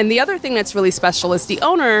 And the other thing that's really special is the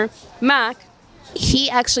owner, Mac, he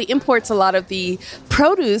actually imports a lot of the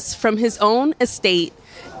produce from his own estate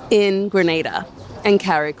in Grenada and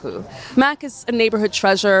Carriacou. Mac is a neighborhood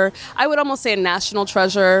treasure. I would almost say a national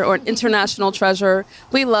treasure or an international treasure.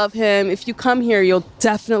 We love him. If you come here, you'll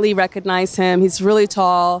definitely recognize him. He's really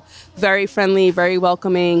tall, very friendly, very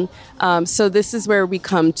welcoming. So this is where we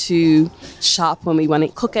come to shop when we want to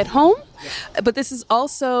cook at home. But this is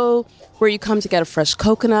also where you come to get a fresh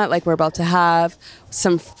coconut like we're about to have,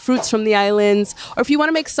 some fruits from the islands, or if you want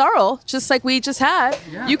to make sorrel, just like we just had,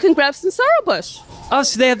 you can grab some sorrel bush. Oh,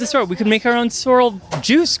 so they have the sorrel. We could make our own sorrel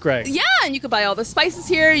juice, Greg. Yeah, and you could buy all the spices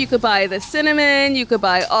here. You could buy the cinnamon. You could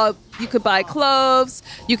buy cloves.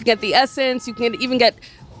 You could get the essence. You can even get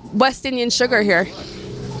West Indian sugar here.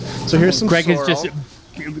 So here's some Greg sorrel. has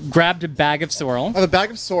just grabbed a bag of sorrel. I have a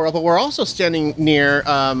bag of sorrel, but we're also standing near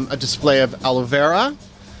a display of aloe vera,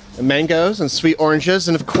 and mangoes, and sweet oranges,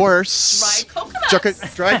 and of course...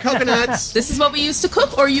 Dried coconuts. This is what we use to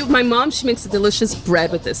cook. Or my mom, she makes a delicious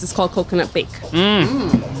bread with this. It's called coconut bake.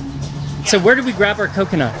 So where do we grab our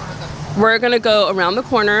coconut? We're going to go around the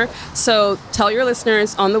corner. So tell your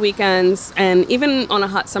listeners on the weekends, and even on a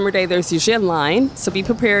hot summer day, there's usually a line. So be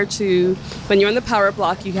prepared to, when you're in the Power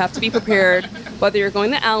Block, you have to be prepared, whether you're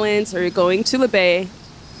going to Allen's or you're going to La Bay.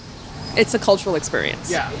 It's a cultural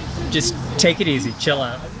experience. Yeah. Just take it easy, chill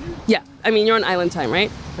out. Yeah. I mean, you're on island time,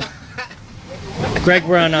 right? Greg,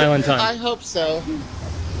 we're on island I time. hope so.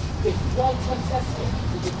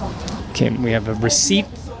 Okay, we have a receipt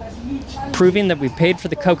proving that we paid for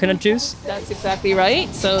the coconut juice. That's exactly right.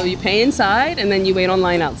 So you pay inside, and then you wait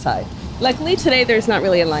online outside. Luckily, today, there's not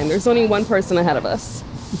really a line. There's only one person ahead of us.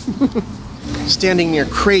 Standing near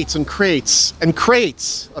crates and crates and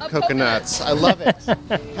crates of coconuts. I love it.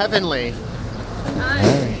 Heavenly.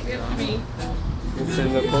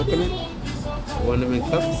 Single coconut? Want them in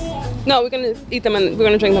cups? No, we're gonna eat them and we're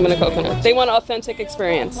gonna drink them in a coconut. They want an authentic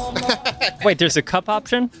experience. Wait, there's a cup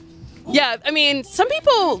option? Yeah, I mean, some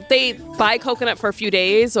people, they buy coconut for a few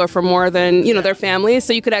days or for more than, their family,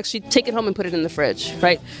 so you could actually take it home and put it in the fridge,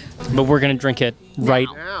 right? But we're gonna drink it right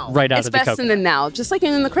out It's of the best coconut. in the now, just like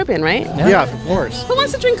in the Caribbean, right? Yeah, of course. Who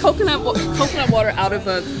wants to drink coconut water out of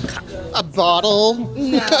a A bottle.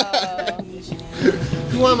 No.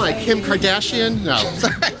 You want my Kim Kardashian? No.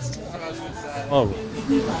 Oh.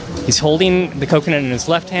 He's holding the coconut in his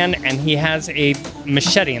left hand, and he has a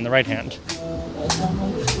machete in the right hand.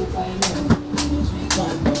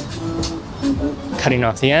 Cutting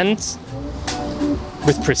off the ends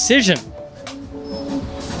with precision.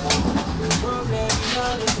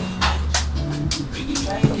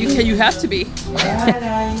 You have to be.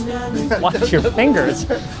 Watch your fingers.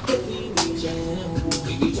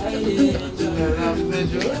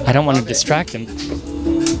 I don't want to distract him.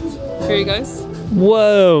 Here you guys.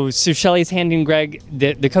 Whoa! So Shelly's handing Greg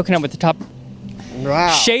the coconut with the top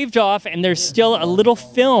Wow. shaved off, and there's still a little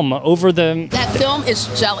film over the. That film is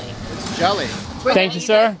jelly. Jelly. Thank you,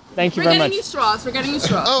 sir. Thank you very much. We're getting you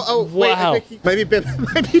straws. Oh, wait, Wow. I think might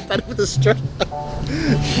be better with the straw.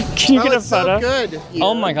 Can you get a it's so photo? good.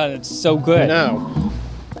 Oh my god, it's so good. No.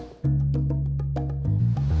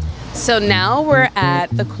 So now we're at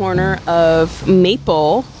the corner of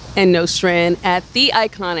Maple and Nostrand at the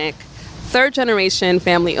iconic third-generation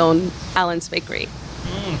family-owned Allen's Bakery.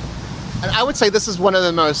 And I would say this is one of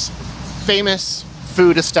the most famous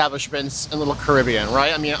food establishments in Little Caribbean,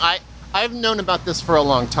 right? I mean, I've known about this for a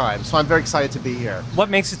long time, so I'm very excited to be here. What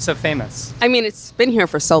makes it so famous? I mean, it's been here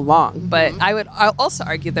for so long, but I'll also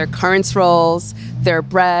argue their currants rolls, their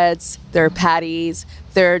breads, their patties,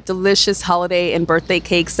 their delicious holiday and birthday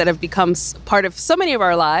cakes that have become part of so many of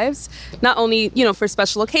our lives, not only, for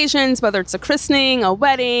special occasions, whether it's a christening, a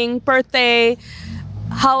wedding, birthday,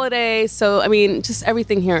 holiday. So, I mean, just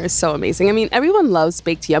everything here is so amazing. I mean, everyone loves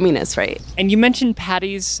baked yumminess, right? And you mentioned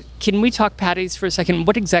patties. Can we talk patties for a second?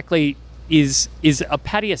 What exactly is a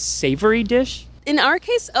patty a savory dish? In our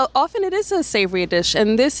case, often it is a savory dish,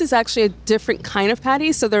 and this is actually a different kind of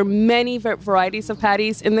patty. So there are many varieties of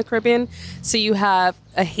patties in the Caribbean. So you have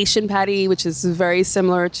a Haitian patty, which is very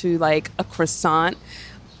similar to like a croissant.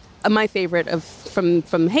 My favorite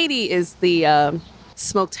from Haiti is the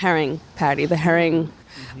smoked herring patty, the herring.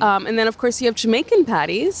 And then, of course, you have Jamaican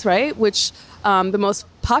patties, right, which the most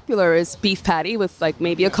popular is beef patty with like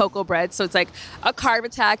maybe a cocoa bread. So it's like a carb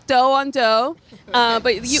attack, dough on dough.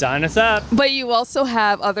 Sign us up. But you also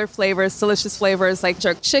have other flavors, delicious flavors like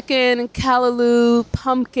jerk chicken, callaloo,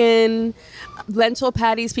 pumpkin, lentil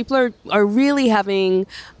patties. People are really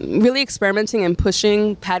experimenting and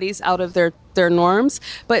pushing patties out of their norms.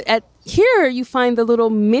 But here you find the little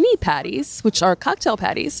mini patties, which are cocktail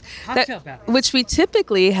patties. Which we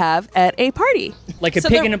typically have at a party. Like a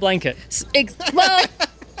pig in a blanket. Well,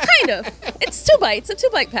 kind of. It's 2 bites, a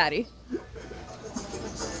 2-bite patty.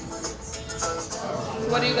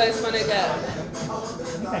 What do you guys want to get?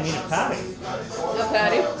 I need a patty. A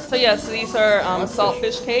patty? So yes, these are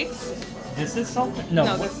saltfish cakes. This is saltfish?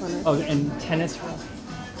 No, this one is. Oh, and tennis rolls.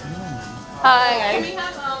 Hi. We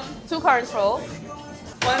have 2 carnes rolls,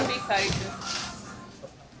 1 beef patty.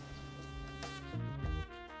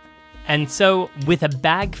 And so, with a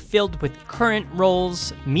bag filled with currant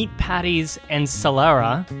rolls, meat patties, and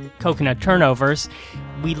Solera, coconut turnovers,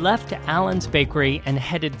 we left Alan's Bakery and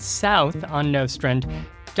headed south on Nostrand,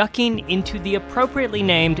 ducking into the appropriately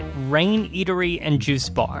named Rain Eatery and Juice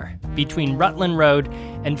Bar between Rutland Road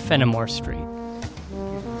and Fenimore Street.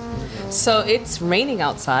 So it's raining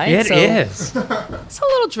outside. It is. It's a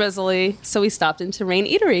little drizzly. So we stopped into Rain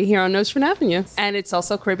Eatery here on Nostrand Avenue. And it's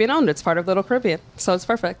also Caribbean owned. It's part of Little Caribbean. So it's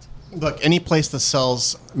perfect. Look, any place that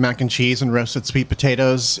sells mac and cheese and roasted sweet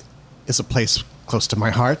potatoes is a place close to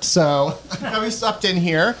my heart. So we stopped in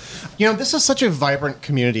here. You know, this is such a vibrant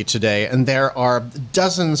community today, and there are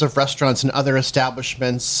dozens of restaurants and other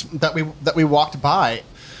establishments that we walked by.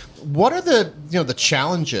 What are the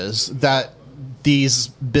challenges that these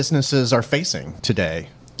businesses are facing today?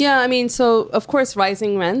 Yeah, I mean, so of course,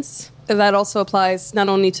 rising rents. That also applies not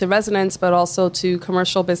only to residents, but also to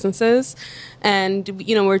commercial businesses. And,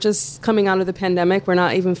 you know, we're just coming out of the pandemic. We're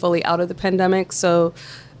not even fully out of the pandemic. So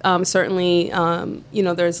certainly, you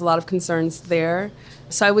know, there's a lot of concerns there.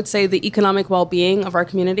 So I would say the economic well-being of our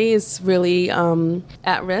community is really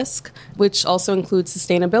at risk, which also includes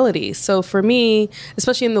sustainability. So for me,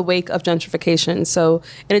 especially in the wake of gentrification, so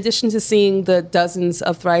in addition to seeing the dozens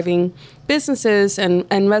of thriving businesses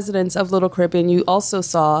and residents of Little Caribbean, you also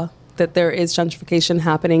saw that there is gentrification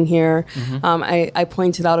happening here. Mm-hmm. I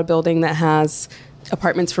pointed out a building that has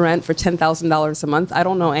apartments for rent for $10,000 a month. I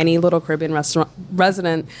don't know any Little Caribbean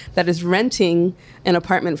resident that is renting an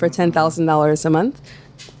apartment for $10,000 a month.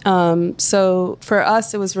 So for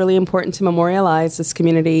us, it was really important to memorialize this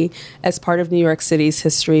community as part of New York City's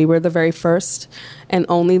history. We're the very first and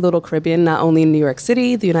only Little Caribbean, not only in New York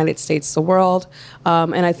City, the United States, the world.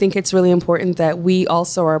 And I think it's really important that we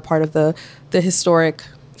also are a part of the historic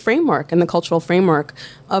framework and the cultural framework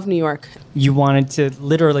of New York. You wanted to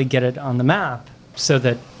literally get it on the map so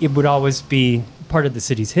that it would always be part of the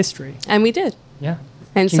city's history. And we did. Yeah.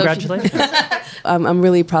 And congratulations. I'm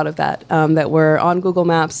really proud of that, that we're on Google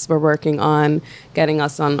Maps. We're working on getting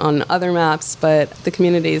us on other maps, but the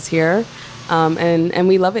community is here, and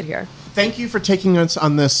we love it here. Thank you for taking us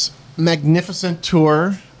on this magnificent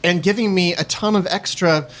tour and giving me a ton of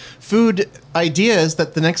extra food ideas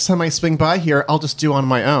that the next time I swing by here, I'll just do on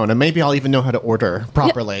my own. And maybe I'll even know how to order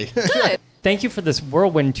properly. Yeah, good. Thank you for this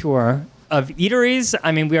whirlwind tour of eateries.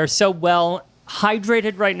 I mean, we are so well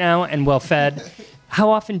hydrated right now and well fed. How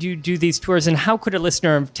often do you do these tours, and how could a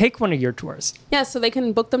listener take one of your tours? Yeah, so they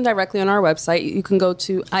can book them directly on our website. You can go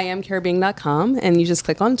to iamcaribbean.com and you just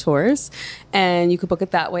click on tours, and you can book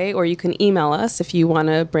it that way, or you can email us if you want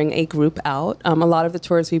to bring a group out. A lot of the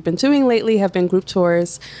tours we've been doing lately have been group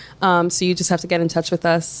tours, so you just have to get in touch with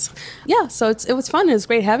us. Yeah, so it was fun. It was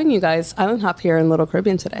great having you guys island hop here in Little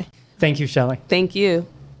Caribbean today. Thank you, Shelley. Thank you.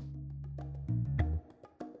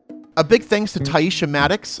 A big thanks to Taisha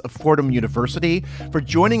Maddox of Fordham University for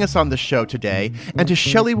joining us on the show today, and to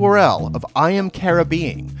Shelley Worrell of I Am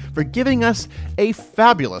Caribbean for giving us a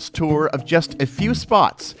fabulous tour of just a few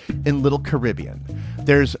spots in Little Caribbean.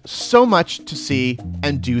 There's so much to see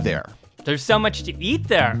and do there. There's so much to eat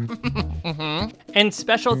there. And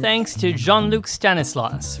special thanks to Jean-Luc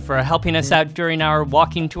Stanislas for helping us out during our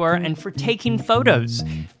walking tour and for taking photos,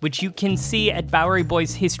 which you can see at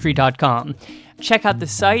BoweryBoysHistory.com. Check out the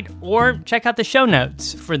site or check out the show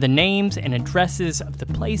notes for the names and addresses of the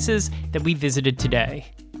places that we visited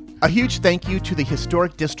today. A huge thank you to the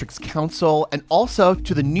Historic Districts Council and also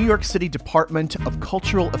to the New York City Department of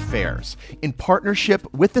Cultural Affairs in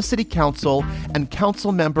partnership with the City Council and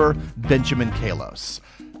Council member Benjamin Kalos.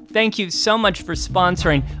 Thank you so much for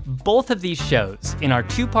sponsoring both of these shows in our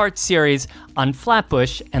two-part series on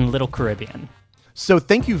Flatbush and Little Caribbean. So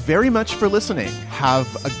thank you very much for listening.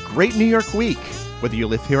 Have a great New York week, whether you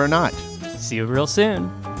live here or not. See you real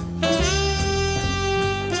soon.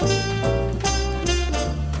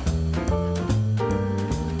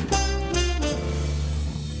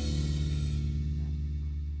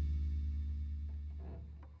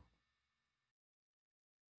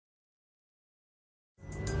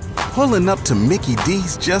 Pulling up to Mickey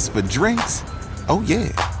D's just for drinks? Oh yeah,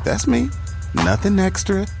 that's me. Nothing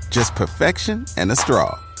extra, just perfection and a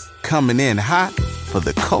straw. Coming in hot for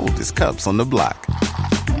the coldest cups on the block.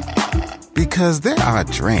 Because there are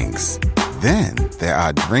drinks. Then there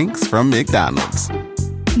are drinks from McDonald's.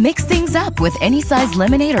 Mix things up with any size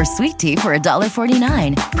lemonade or sweet tea for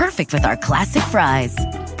 $1.49. Perfect with our classic fries.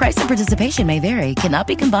 Price and participation may vary. Cannot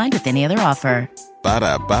be combined with any other offer.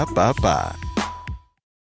 Ba-da-ba-ba-ba.